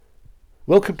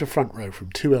Welcome to Front Row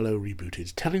from 2LO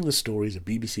Rebooted, telling the stories of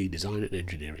BBC design and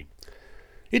engineering.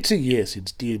 It's a year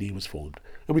since D&E was formed,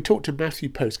 and we talked to Matthew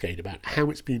Postgate about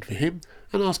how it's been for him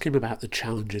and ask him about the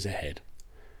challenges ahead.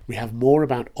 We have more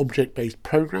about object-based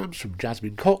programmes from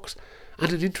Jasmine Cox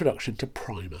and an introduction to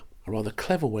Primer, a rather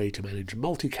clever way to manage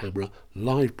multi-camera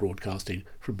live broadcasting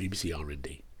from BBC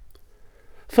R&D.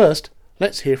 First,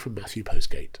 let's hear from Matthew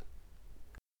Postgate.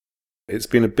 It's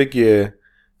been a big year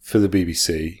for the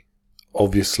BBC.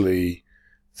 Obviously,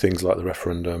 things like the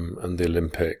referendum and the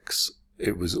Olympics,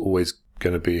 it was always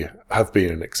going to have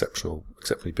been an exceptionally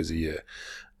busy year.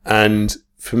 And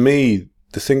for me,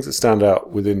 the things that stand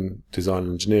out within design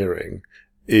and engineering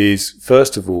is,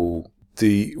 first of all,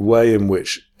 the way in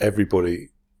which everybody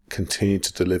continued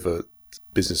to deliver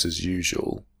business as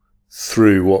usual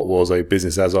through what was a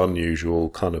business as unusual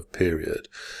kind of period.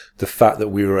 The fact that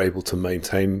we were able to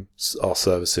maintain our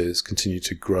services, continue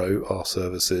to grow our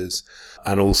services,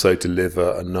 and also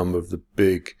deliver a number of the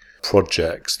big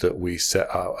projects that we set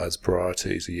out as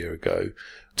priorities a year ago,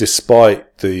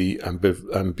 despite the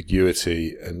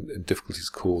ambiguity and difficulties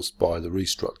caused by the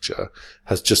restructure,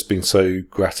 has just been so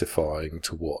gratifying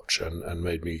to watch and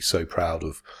made me so proud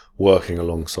of working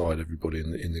alongside everybody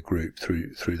in the group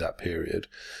through that period.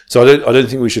 So I don't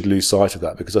think we should lose sight of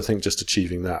that, because I think just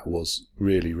achieving that was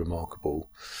really remarkable.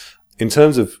 In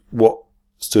terms of what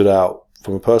stood out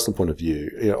from a personal point of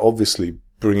view, obviously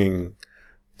bringing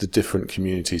the different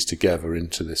communities together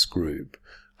into this group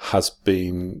has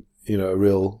been a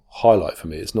real highlight for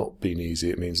me. It's not been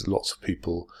easy. It means lots of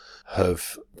people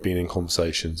have been in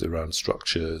conversations around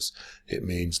structures. It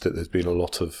means that there's been a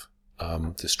lot of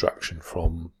distraction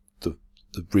from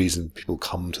the reason people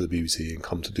come to the BBC and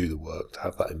come to do the work, to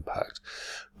have that impact.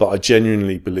 But I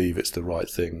genuinely believe it's the right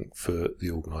thing for the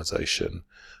organisation.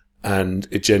 And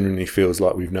it genuinely feels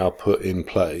like we've now put in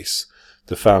place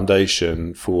the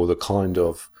foundation for the kind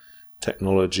of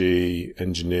technology,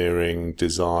 engineering,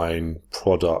 design,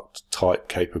 product type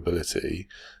capability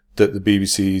that the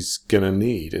BBC's going to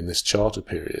need in this charter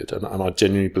period. And I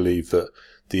genuinely believe that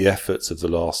the efforts of the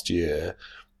last year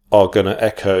are going to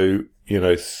echo,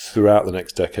 throughout the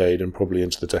next decade and probably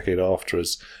into the decade after,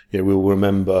 as we'll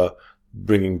remember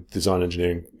bringing design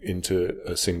engineering into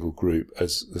a single group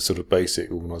as the sort of basic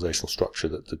organisational structure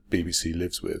that the BBC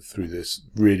lives with through this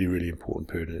really, really important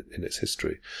period in its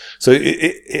history. So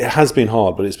it has been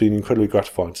hard, but it's been incredibly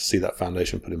gratifying to see that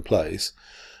foundation put in place.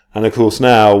 And of course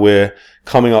now we're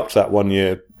coming up to that 1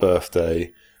 year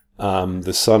birthday.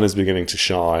 The sun is beginning to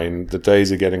shine. The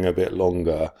days are getting a bit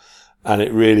longer. And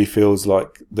it really feels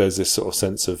like there's this sort of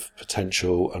sense of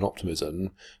potential and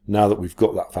optimism now that we've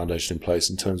got that foundation in place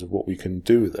in terms of what we can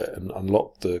do with it and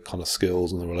unlock the kind of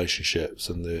skills and the relationships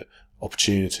and the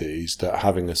opportunities that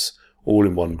having us all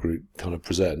in one group kind of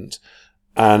present.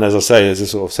 And as I say, there's a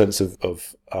sort of sense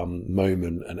of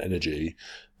moment and energy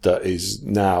that is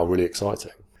now really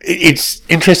exciting. It's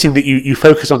interesting that you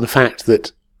focus on the fact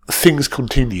that things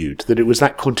continued, that it was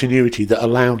that continuity that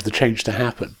allowed the change to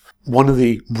happen. One of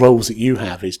the roles that you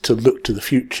have is to look to the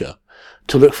future,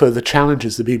 to look for the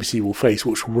challenges the BBC will face,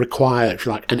 which will require, if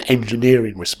you like, an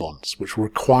engineering response, which will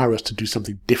require us to do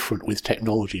something different with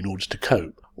technology in order to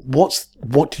cope. What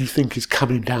do you think is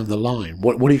coming down the line?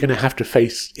 What are you going to have to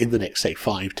face in the next, say,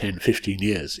 5, 10, 15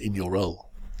 years in your role?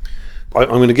 I'm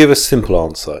going to give a simple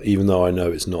answer, even though I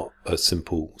know it's not a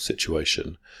simple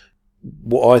situation.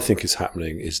 What I think is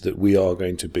happening is that we are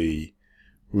going to be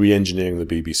re-engineering the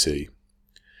BBC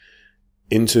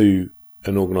into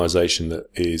an organisation that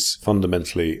is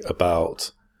fundamentally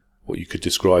about what you could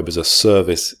describe as a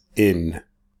service in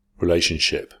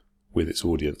relationship with its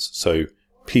audience. So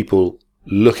people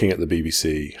looking at the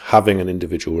BBC, having an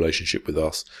individual relationship with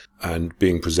us and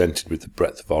being presented with the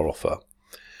breadth of our offer.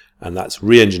 And that's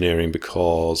re-engineering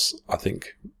because I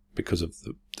think because of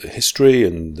the history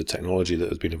and the technology that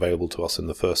has been available to us in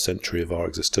the first century of our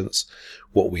existence,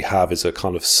 what we have is a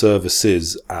kind of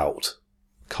services out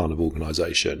kind of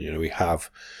organisation. We have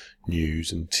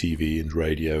news and TV and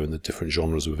radio and the different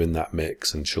genres within that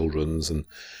mix and children's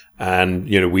and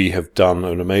we have done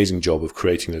an amazing job of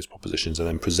creating those propositions and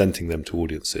then presenting them to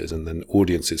audiences, and then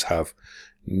audiences have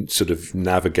sort of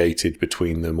navigated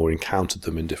between them or encountered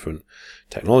them in different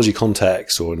technology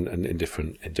contexts or in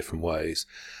different ways.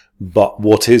 But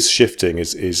what is shifting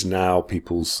is now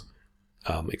people's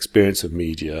experience of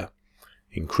media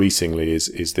increasingly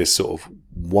is this sort of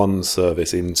one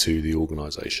service into the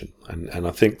organisation. And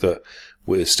I think that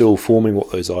we're still forming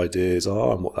what those ideas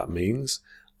are and what that means.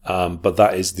 But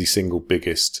that is the single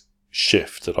biggest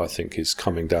shift that I think is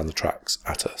coming down the tracks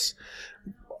at us.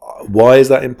 Why is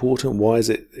that important? Why is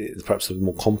it perhaps a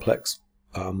more complex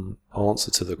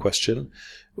answer to the question.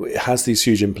 It has these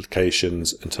huge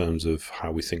implications in terms of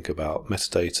how we think about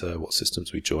metadata, what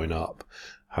systems we join up,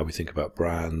 how we think about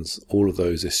brands. All of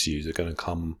those issues are going to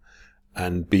come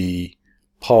and be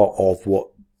part of what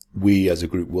we as a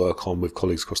group work on with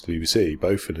colleagues across the BBC,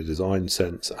 both in a design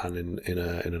sense and in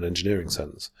an engineering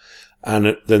sense.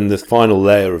 And then the final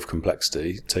layer of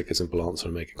complexity, take a simple answer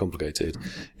and make it complicated,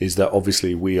 is that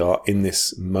obviously we are in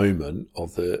this moment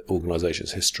of the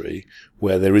organisation's history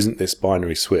where there isn't this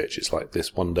binary switch. It's like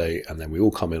this one day and then we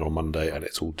all come in on Monday and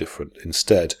it's all different.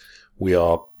 Instead, we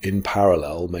are in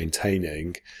parallel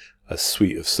maintaining a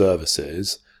suite of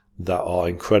services that are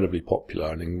incredibly popular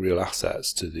and in real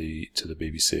assets to the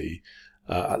BBC,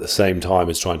 at the same time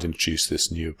as trying to introduce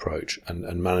this new approach,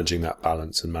 and managing that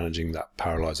balance and managing that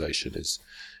parallelization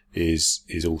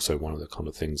is also one of the kind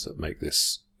of things that make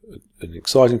this an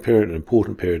exciting period, an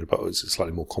important period, but it's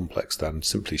slightly more complex than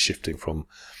simply shifting from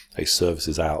a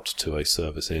services out to a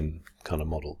service in kind of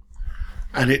model.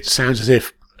 And it sounds as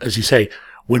if, as you say,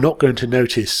 we're not going to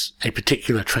notice a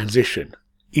particular transition.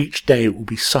 Each day it will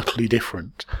be subtly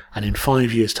different, and in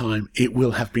 5 years' time it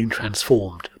will have been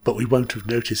transformed, but we won't have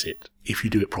noticed it if you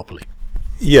do it properly.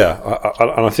 Yeah,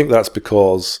 and I think that's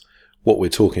because what we're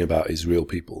talking about is real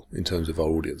people in terms of our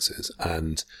audiences,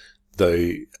 and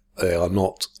they are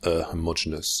not a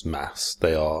homogenous mass.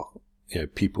 They are,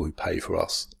 people who pay for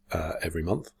us every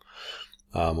month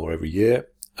or every year,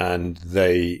 and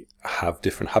they have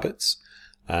different habits,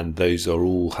 and those are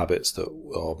all habits that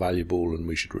are valuable and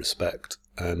we should respect.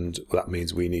 And that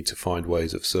means we need to find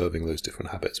ways of serving those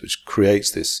different habits, which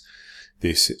creates this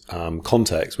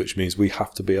context, which means we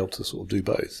have to be able to sort of do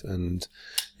both. And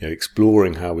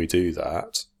exploring how we do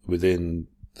that within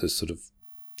the sort of,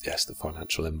 the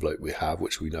financial envelope we have,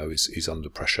 which we know is under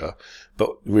pressure. But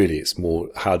really, it's more,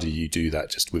 how do you do that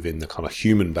just within the kind of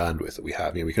human bandwidth that we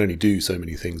have? We can only do so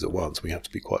many things at once. We have to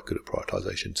be quite good at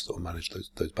prioritization to sort of manage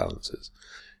those balances.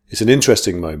 It's an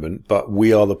interesting moment, but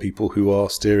we are the people who are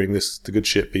steering the good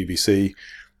ship BBC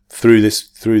through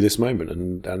this moment,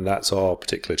 and that's our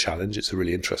particular challenge. It's a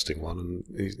really interesting one,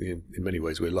 and in many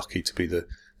ways we're lucky to be the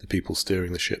people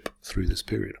steering the ship through this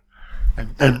period.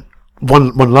 And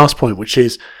one last point, which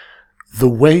is the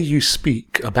way you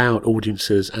speak about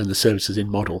audiences and the services in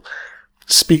model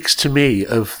speaks to me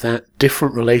of that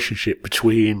different relationship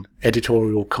between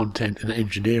editorial content and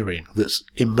engineering that's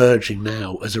emerging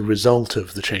now as a result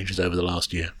of the changes over the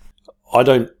last year. I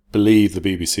don't believe the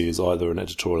BBC is either an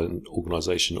editorial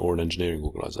organisation or an engineering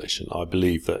organisation. I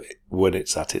believe that when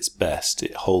it's at its best,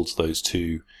 it holds those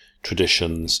two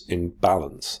traditions in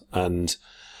balance. And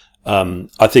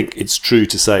I think it's true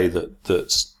to say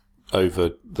that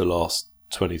over the last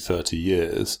 20, 30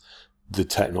 years, the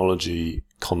technology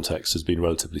context has been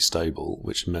relatively stable,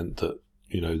 which meant that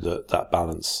that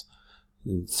balance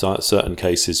in certain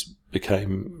cases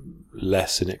became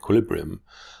less in equilibrium.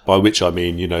 By which I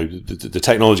mean, the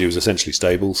technology was essentially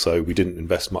stable, so we didn't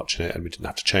invest much in it and we didn't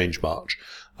have to change much,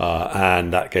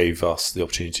 and that gave us the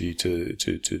opportunity to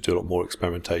do a lot more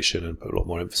experimentation and put a lot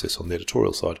more emphasis on the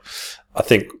editorial side. I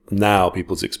think now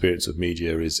people's experience of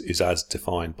media is as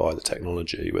defined by the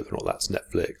technology, whether or not that's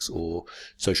Netflix or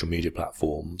social media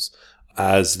platforms,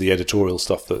 as the editorial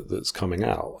stuff that's coming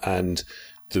out. And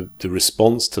the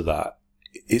response to that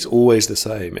is always the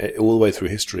same all the way through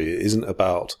history. It isn't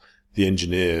about the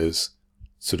engineers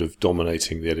sort of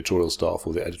dominating the editorial staff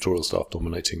or the editorial staff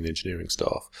dominating the engineering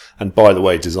staff. And by the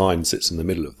way, design sits in the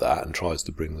middle of that and tries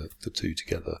to bring the two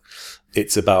together.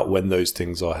 It's about when those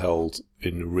things are held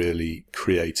in a really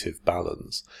creative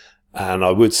balance. And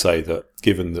I would say that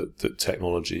given that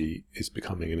technology is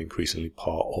becoming an increasingly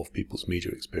part of people's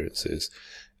media experiences,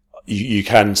 you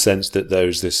can sense that the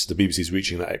BBC's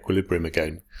reaching that equilibrium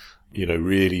again.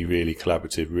 Really, really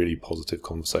collaborative, really positive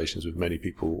conversations with many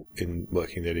people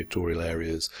working in the editorial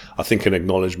areas. I think an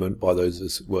acknowledgement by those of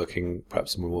us working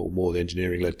perhaps more the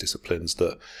engineering-led disciplines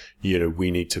that, we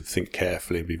need to think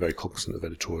carefully and be very cognizant of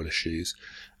editorial issues.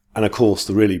 And of course,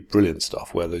 the really brilliant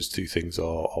stuff where those two things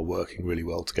are working really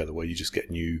well together, where you just get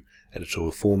new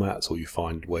editorial formats or you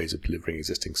find ways of delivering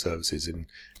existing services in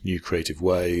new creative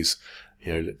ways.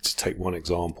 To take one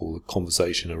example, the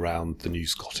conversation around the new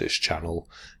Scottish channel,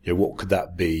 what could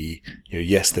that be?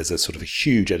 Yes, there's a sort of a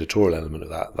huge editorial element of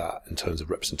that in terms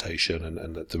of representation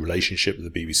and the relationship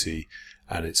with the BBC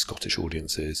and its Scottish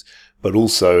audiences, but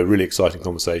also a really exciting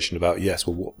conversation about,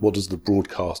 what does the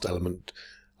broadcast element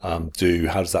do?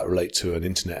 How does that relate to an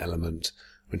internet element,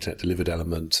 internet delivered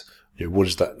element? What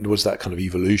is that kind of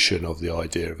evolution of the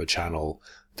idea of a channel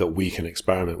that we can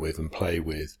experiment with and play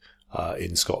with?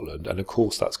 in Scotland. And of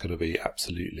course, that's going to be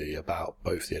absolutely about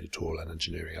both the editorial and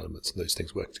engineering elements and those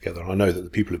things working together. And I know that the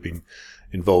people who've been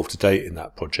involved to date in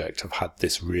that project have had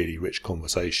this really rich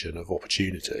conversation of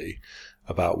opportunity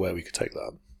about where we could take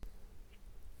that.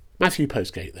 Matthew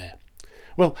Postgate there.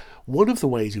 Well, one of the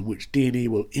ways in which D&E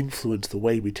will influence the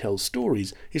way we tell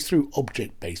stories is through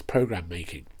object-based programme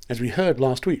making, as we heard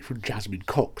last week from Jasmine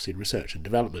Cox in Research and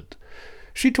Development.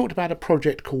 She talked about a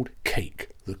project called Cake,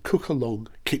 the Cook-Along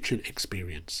Kitchen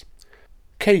Experience.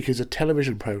 Cake is a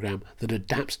television programme that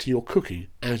adapts to your cooking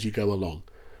as you go along,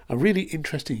 a really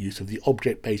interesting use of the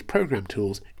object-based programme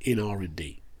tools in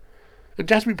R&D. And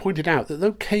Jasmine pointed out that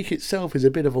though Cake itself is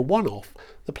a bit of a one-off,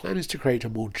 the plan is to create a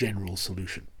more general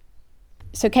solution.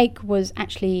 So Cake was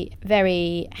actually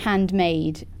very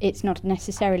handmade. It's not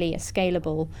necessarily a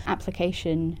scalable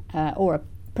application or a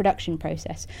production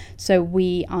process. So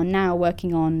we are now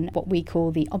working on what we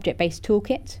call the object-based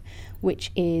toolkit,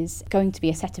 which is going to be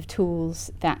a set of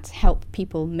tools that help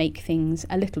people make things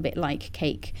a little bit like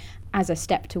Cake as a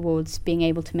step towards being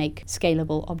able to make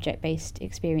scalable object-based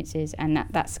experiences, and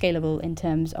that's scalable in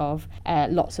terms of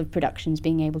lots of productions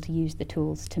being able to use the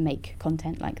tools to make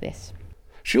content like this.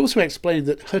 She also explained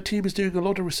that her team is doing a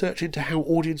lot of research into how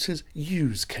audiences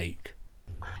use Cake.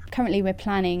 Currently we're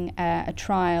planning a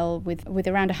trial with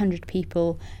around 100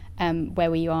 people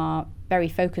where we are very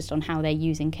focused on how they're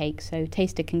using Cake. So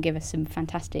Taster can give us some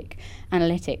fantastic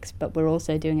analytics, but we're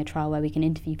also doing a trial where we can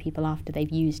interview people after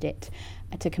they've used it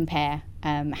to compare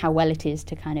how well it is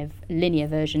to kind of linear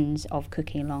versions of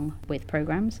cooking along with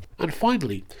programs. And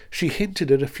finally, she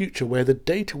hinted at a future where the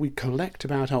data we collect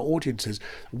about our audiences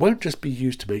won't just be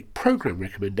used to make programme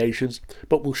recommendations,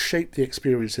 but will shape the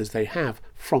experiences they have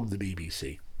from the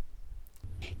BBC.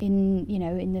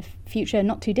 In the future,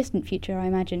 not too distant future, I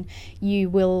imagine, you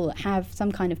will have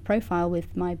some kind of profile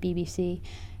with My BBC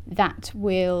that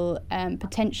will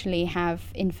potentially have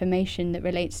information that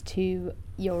relates to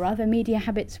your other media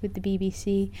habits with the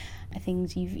BBC,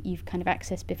 things you've kind of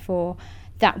accessed before,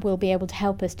 that will be able to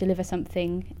help us deliver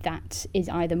something that is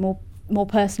either more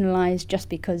personalised just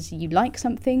because you like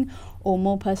something, or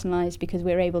more personalised because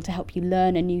we're able to help you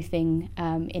learn a new thing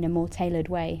in a more tailored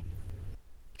way.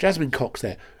 Jasmine Cox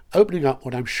there, opening up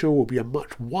what I'm sure will be a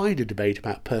much wider debate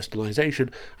about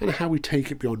personalisation and how we take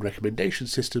it beyond recommendation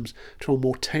systems to a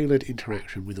more tailored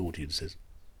interaction with audiences.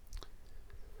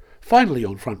 Finally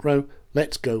on Front Row,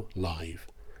 let's go live.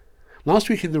 Last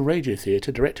week in the Radio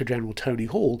Theatre, Director General Tony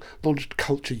Hall launched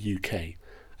Culture UK,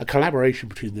 a collaboration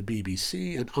between the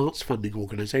BBC and arts funding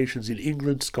organisations in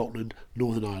England, Scotland,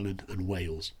 Northern Ireland and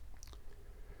Wales.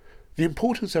 The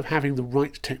importance of having the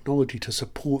right technology to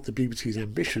support the BBC's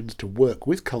ambitions to work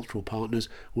with cultural partners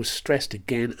was stressed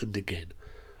again and again,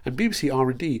 and BBC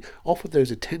R&D offered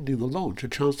those attending the launch a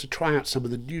chance to try out some of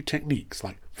the new techniques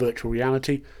like virtual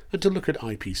reality and to look at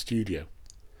IP Studio.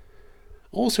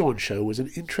 Also on show was an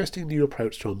interesting new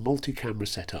approach to a multi-camera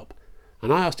setup,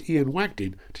 and I asked Ian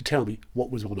Wagdin to tell me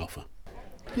what was on offer.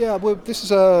 Yeah, well, this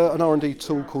is an R&D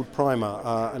tool called Primer,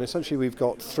 and essentially we've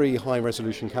got 3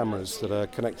 high-resolution cameras that are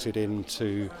connected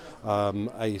into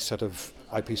a set of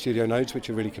IP Studio nodes, which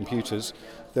are really computers.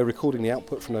 They're recording the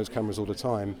output from those cameras all the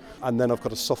time, and then I've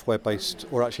got a software-based,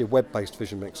 or actually a web-based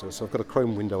vision mixer. So I've got a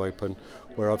Chrome window open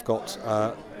where I've got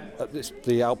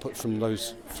the output from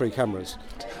those 3 cameras.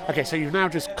 Okay, so you've now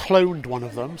just cloned one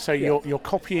of them, so you're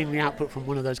copying the output from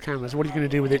one of those cameras. What are you going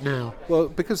to do with it now? Well,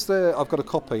 because I've got a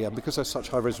copy, and because they're such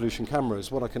high-resolution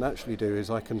cameras, what I can actually do is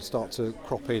I can start to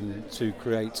crop in to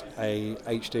create a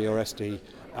HD or SD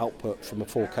output from a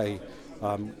 4K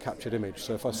captured image.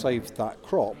 So if I save that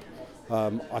crop,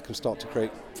 I can start to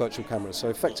create virtual cameras. So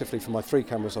effectively, for my 3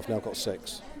 cameras, I've now got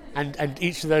 6. And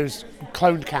each of those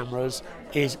cloned cameras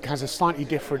has a slightly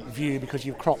different view because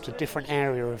you've cropped a different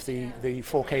area of the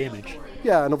 4K image.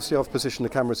 Yeah, and obviously I've positioned the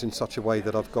cameras in such a way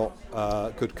that I've got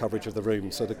good coverage of the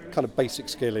room. So the kind of basic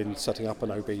skill in setting up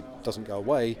an OB doesn't go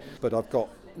away, but I've got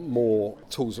more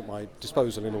tools at my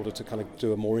disposal in order to kind of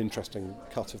do a more interesting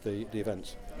cut of the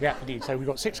events. Yeah, indeed. So we've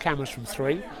got 6 cameras from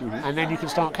 3, and then you can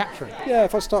start capturing. Yeah,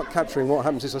 if I start capturing, what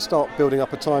happens is I start building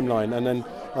up a timeline, and then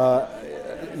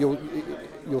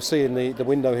you'll see in the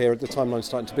window here the timeline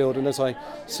starting to build, and as I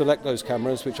select those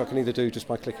cameras, which I can either do just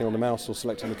by clicking on the mouse or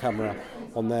selecting the camera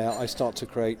on there, I start to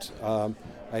create an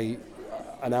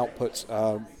output,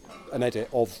 an edit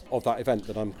of that event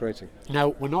that I'm creating. Now,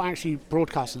 we're not actually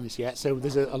broadcasting this yet, so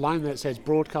there's a line that says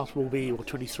broadcast will be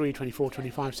 23, 24,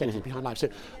 25 seconds behind live. So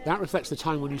that reflects the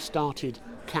time when you started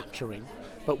capturing,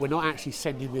 but we're not actually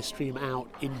sending this stream out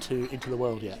into the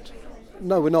world yet.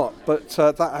 No, we're not, but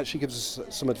that actually gives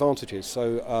us some advantages.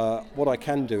 So what I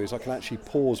can do is I can actually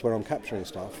pause where I'm capturing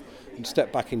stuff and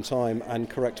step back in time and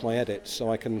correct my edits,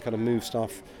 so I can kind of move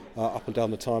stuff up and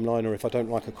down the timeline, or if I don't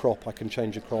like a crop, I can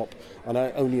change a crop, and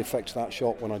I only affect that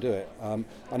shot when I do it.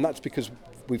 And that's because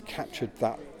we've captured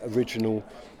that original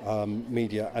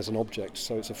media as an object,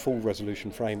 so it's a full resolution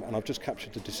frame, and I've just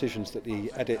captured the decisions that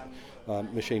the edit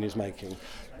machine is making.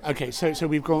 Okay, so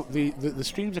we've got the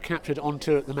streams are captured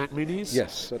onto the Mac Minis.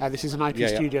 Yes. This is an IP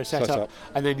Studio setup,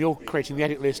 and then you're creating the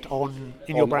edit list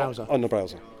in your browser. On the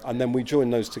browser. And then we join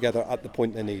those together at the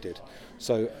point they're needed.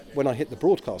 So when I hit the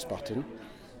broadcast button,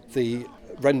 the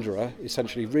renderer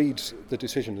essentially reads the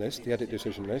decision list, the edit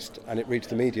decision list, and it reads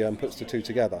the media and puts the two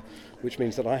together, which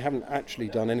means that I haven't actually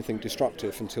done anything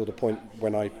destructive until the point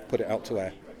when I put it out to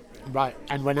air. Right,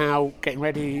 and we're now getting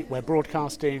ready, we're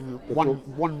broadcasting,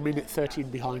 1 minute 13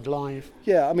 behind live.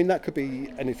 Yeah, I mean, that could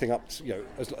be anything up,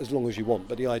 as long as you want,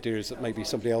 but the idea is that maybe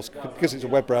somebody else, because it's a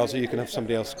web browser, you can have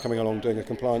somebody else coming along doing a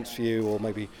compliance for you, or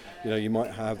maybe, you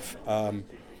might have...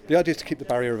 the idea is to keep the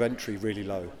barrier of entry really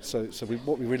low. So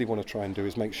what we really want to try and do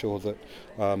is make sure that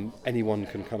anyone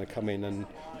can kind of come in and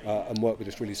work with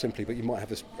this really simply, but you might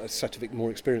have a set of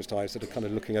more experienced eyes that are kind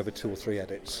of looking over 2 or 3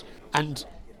 edits. And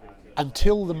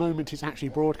until the moment it's actually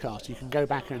broadcast, you can go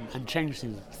back and change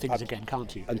things again,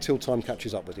 can't you? Until time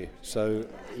catches up with you. So,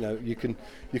 you can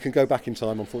go back in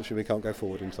time. Unfortunately, we can't go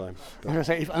forward in time. I was going to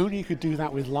say, if only you could do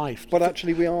that with live. But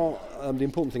actually, we are. The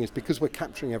important thing is, because we're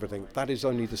capturing everything, that is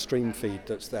only the stream feed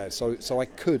that's there. So I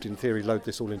could, in theory, load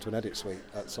this all into an edit suite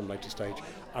at some later stage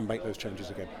and make those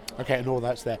changes again. Okay, and all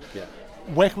that's there. Yeah.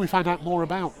 Where can we find out more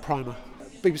about Primer?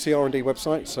 BBC R&D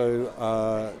website, so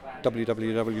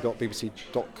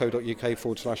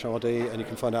www.bbc.co.uk/RD, and you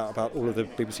can find out about all of the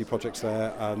BBC projects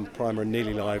there, and Primer and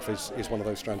Nearly Live is one of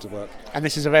those strands of work. And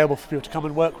this is available for people to come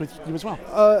and work with you as well?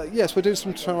 Yes, we're doing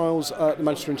some trials at the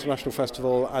Manchester International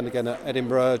Festival and again at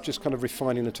Edinburgh, just kind of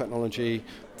refining the technology.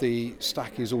 The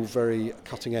stack is all very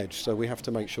cutting edge, so we have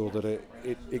to make sure that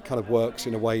it kind of works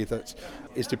in a way that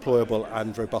is deployable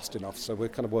and robust enough. So we're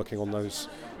kind of working on those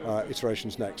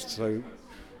iterations next. So,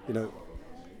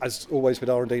 as always with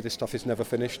R&D, this stuff is never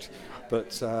finished,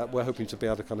 but we're hoping to be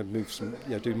able to kind of move some,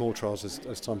 do more trials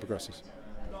as time progresses.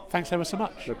 Thanks ever so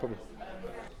much. No problem.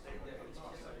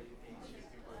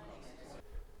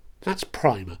 That's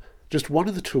Primer, just one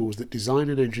of the tools that design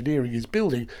and engineering is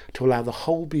building to allow the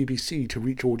whole BBC to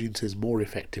reach audiences more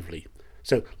effectively.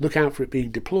 So look out for it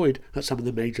being deployed at some of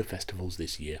the major festivals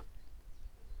this year.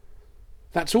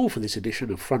 That's all for this edition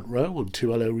of Front Row on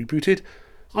 2LO Rebooted.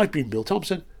 I've been Bill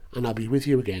Thompson, and I'll be with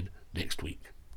you again next week.